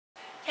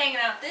hanging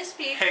out with this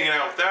P. Hanging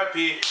out with that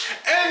P.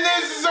 And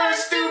this is our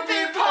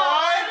stupid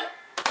pod!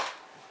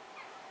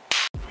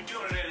 What are we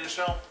doing today,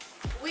 Michelle?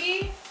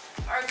 We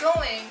are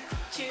going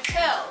to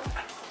tell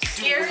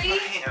scary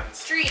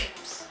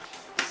dreams.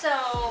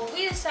 So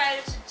we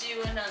decided to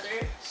do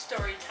another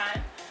story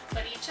time,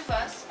 but each of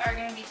us are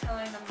going to be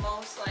telling the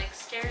most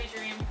scary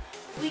dream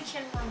we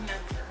can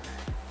remember.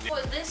 Yeah.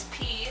 So this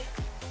P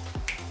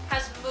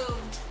has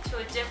moved to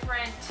a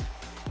different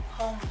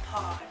home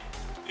pod.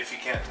 If you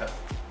can't tell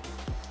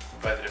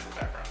by the different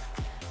background.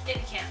 If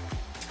you can.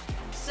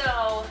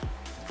 So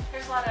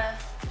there's a lot of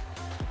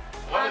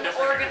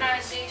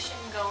unorganization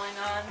going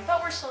on,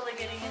 but we're slowly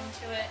getting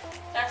into it.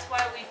 That's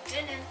why we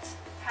didn't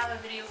have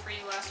a video for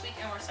you last week,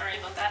 and we're sorry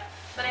about that.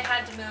 But I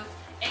had to move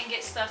and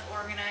get stuff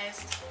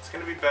organized. It's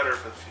going to be better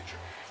for the future.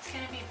 It's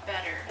going to be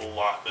better. A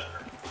lot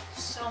better.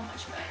 So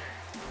much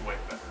better. Way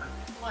better.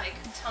 Like,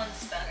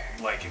 tons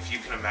better. Like, if you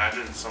can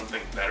imagine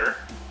something better,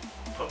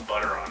 put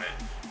butter on it,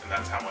 and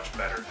that's how much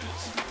better it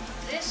is.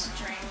 This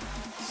dream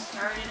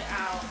started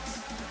out,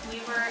 we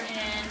were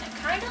in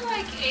kind of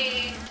like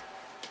a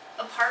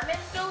apartment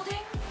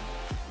building,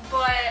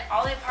 but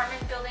all the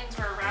apartment buildings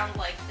were around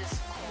like this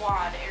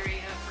quad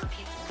area for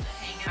people to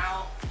hang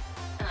out,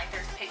 and like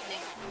there's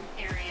picnic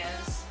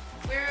areas.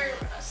 We're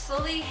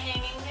slowly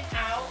hanging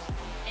out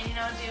and, you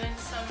know, doing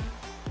some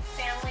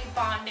family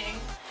bonding,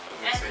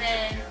 and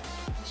then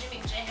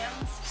Jimmy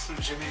Jams. Some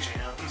Jimmy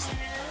Jams.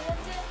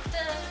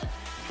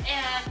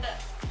 And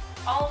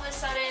all of a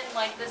sudden,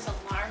 like, this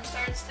alarm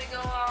starts to go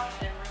off,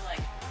 and we're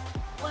like,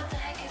 what the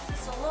heck is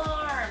this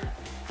alarm?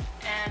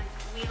 And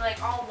we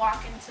like all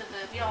walk into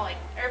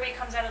everybody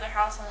comes out of their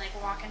house and like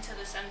walk into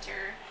the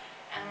center,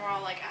 and we're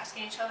all like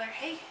asking each other,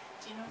 hey,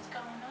 do you know what's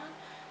going on?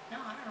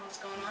 No, I don't know what's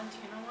going on. Do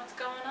you know what's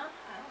going on?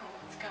 I don't know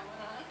what's going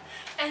on.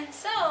 And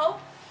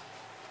so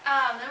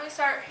then we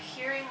start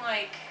hearing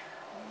like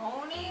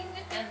moaning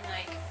and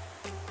like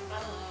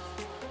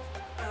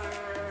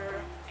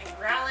and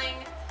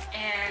growling,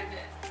 and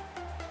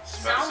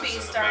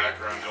zombies started. In the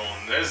background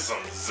going, there's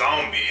some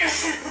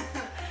zombies.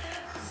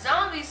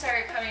 Zombies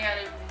started coming out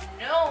of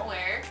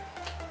nowhere.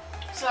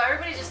 So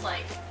everybody just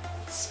like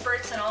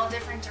spurts in all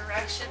different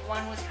directions.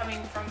 One was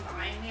coming from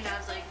behind me, and I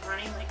was like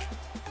running like,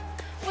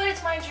 what,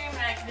 it's my dream, and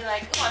I could be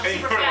like, oh, I'm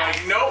super fast.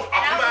 Like, nope,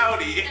 I'm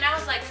outie. And I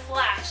was like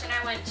Flash, and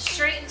I went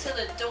straight into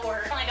the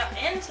door. I got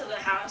into the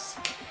house,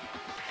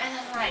 and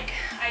then like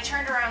I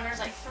turned around, there's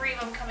like 3 of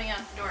them coming out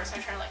the door, so I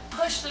tried to like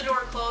push the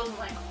door closed and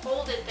like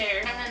hold it there,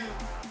 and then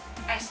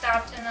I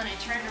stopped, and then I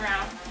turned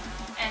around,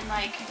 and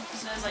like,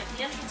 so it was like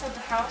the entrance of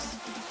the house,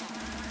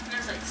 and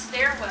there's like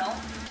stairwell.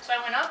 So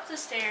I went up the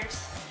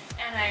stairs,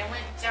 and I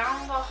went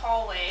down the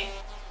hallway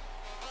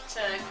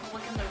to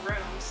look in the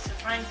rooms to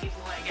find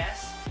people, I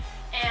guess.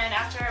 And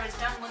after I was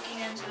done looking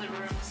into the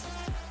rooms,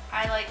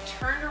 I like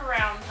turned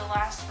around the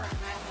last room,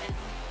 and I went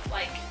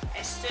like,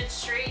 I stood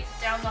straight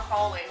down the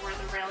hallway where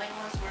the railing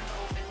was, where the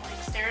open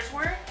like stairs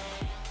were,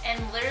 and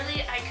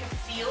literally I could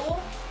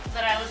feel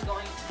that I was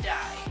going to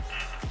die.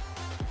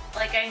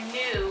 Like, I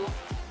knew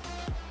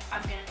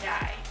I'm gonna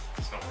die.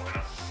 It's no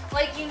bueno.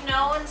 Like, you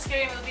know in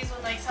scary movies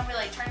when like somebody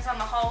like turns down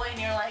the hallway and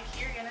you're like,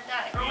 you're gonna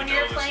die. Or when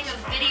you're playing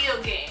a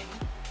video game.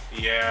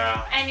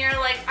 Yeah. And you're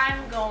like,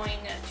 I'm going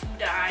to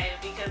die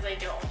because I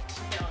don't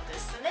know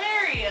this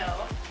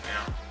scenario.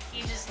 Yeah.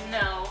 You just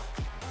know.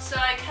 So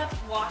I kept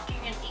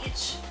walking, and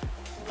each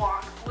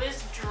walk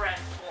was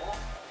dreadful.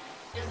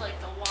 It's like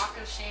the walk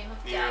of shame of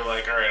death. You're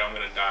like, alright, I'm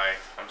gonna die.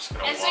 I'm just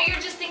gonna walk. And so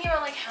you're just thinking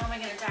about like, how am I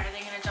gonna die? Are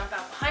they gonna jump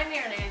out behind me?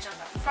 Or are they gonna jump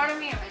out in front of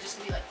me? Or am I just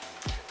gonna be like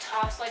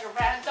tossed like a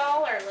rag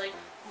doll? Or like,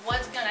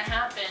 what's gonna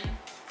happen?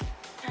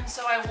 And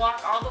so I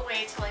walk all the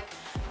way to like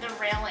the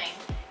railing,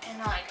 and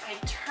like I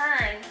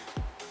turn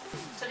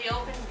to the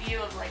open view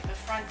of like the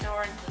front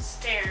door and the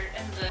stair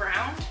and the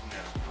ground.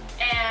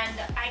 Yeah.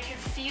 And I could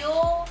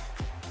feel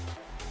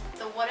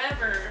the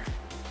whatever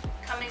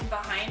coming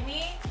behind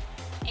me,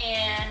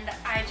 and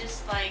I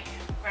just like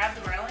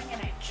grabbed the railing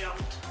and I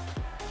jumped.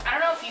 I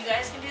don't know if you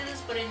guys can do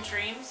this, but in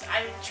dreams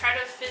I try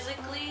to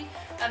physically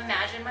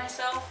imagine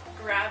myself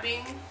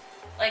grabbing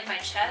like my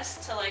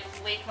chest to like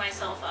wake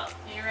myself up.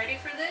 Are you ready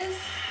for this?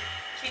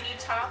 Can you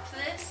top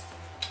this?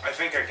 I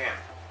think I can.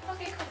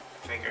 Okay, cool.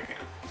 I think I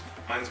can.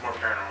 Mine's more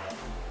paranormal.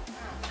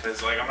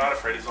 Because like, I'm not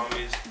afraid of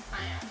zombies.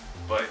 I am.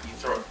 But you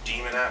throw a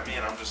demon at me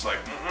and I'm just like,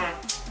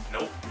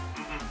 nope.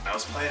 I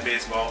was playing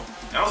baseball,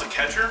 and I was a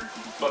catcher,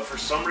 but for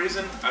some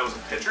reason I was a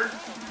pitcher.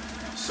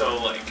 So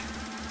like,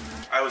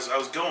 I was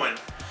going,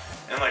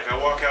 and like I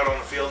walk out on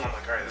the field and I'm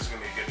like, all right, this is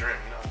gonna be a good dream.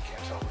 You know, you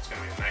can't tell if it's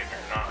gonna be a nightmare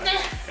or not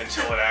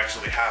until it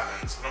actually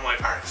happens. And I'm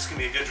like, all right, this is gonna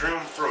be a good dream. I'm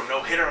gonna throw a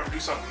no-hitter. I'm gonna do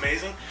something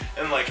amazing.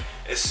 And like,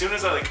 as soon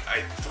as I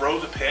throw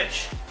the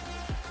pitch,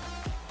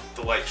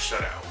 the lights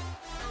shut out.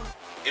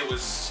 It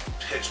was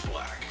pitch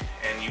black,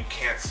 and you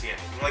can't see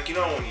anything. Like, you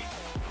know, when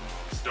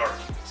it's dark,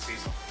 you can see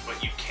something,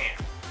 but you can't.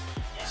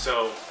 Yeah.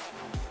 So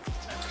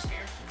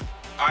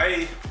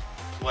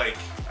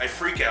I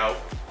freak out,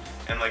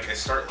 and like I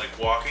start like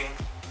walking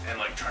and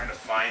like trying to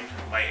find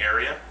my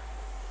area,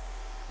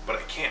 but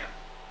I can't.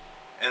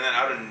 And then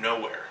out of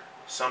nowhere,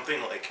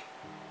 something like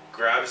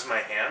grabs my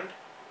hand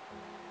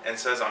and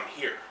says I'm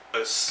here.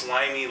 A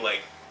slimy,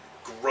 like,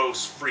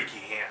 gross, freaky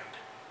hand.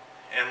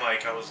 And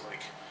like I was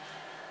like,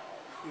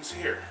 who's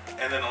here?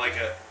 And then like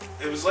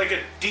it was like a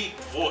deep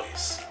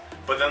voice,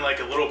 but then like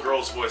a little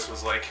girl's voice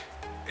was like,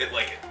 it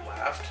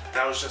laughed.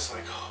 And I was just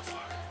like, oh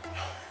fuck,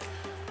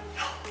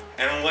 no.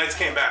 And then the lights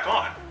came back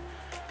on,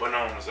 but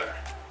no one was there.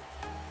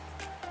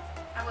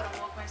 I would have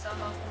woke myself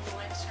up when the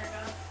lights turned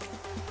on.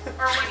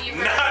 Or when you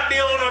Not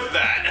dealing with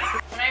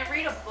that. When I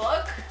read a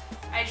book,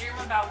 I dream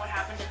about what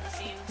happened in the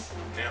scenes.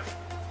 Yeah.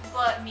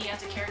 But me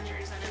as a character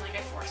is, and then like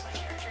I force my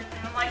character,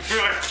 and I'm like,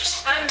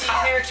 I'm the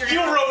character.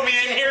 You wrote me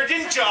in here,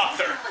 didn't you,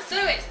 author? So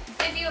anyways,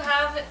 if you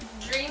have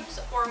dreams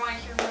or want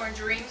to hear more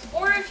dreams,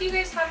 or if you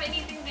guys have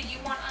anything that you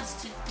want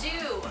us to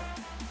do,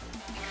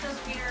 because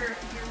we're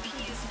your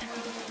peas and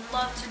we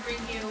love to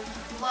bring you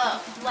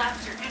love,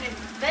 laughter, and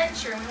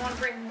adventure, and we want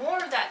to bring more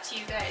of that to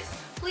you guys,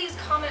 please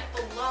comment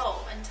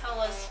below and tell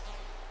us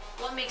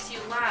what makes you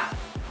laugh,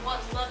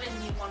 what loving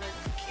you want to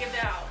give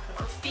out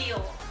or feel,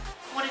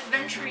 what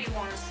adventure you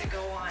want us to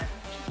go on.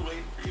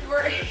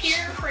 We're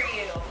here for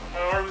you. My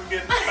arm's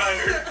getting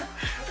tired.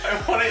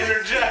 I want to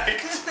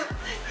interject.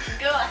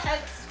 Go ahead,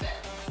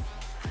 Spence.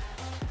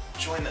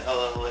 Join the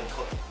LLA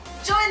club.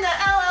 Join the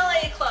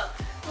LLA club.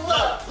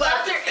 Love,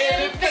 laughter,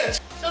 and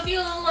adventure. So if you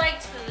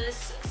liked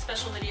this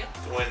special video,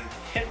 go and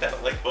hit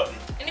that like button.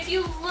 And if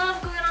you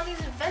love going on these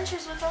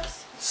adventures with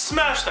us,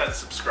 smash that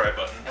subscribe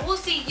button. And we'll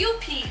see you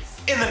peas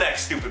in the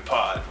next stupid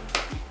pod.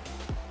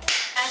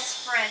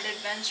 Best friend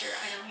adventure.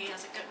 I know he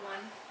has a good one.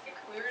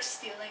 We were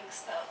stealing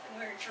stuff and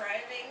we were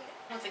driving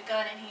with a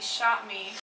gun and he shot me.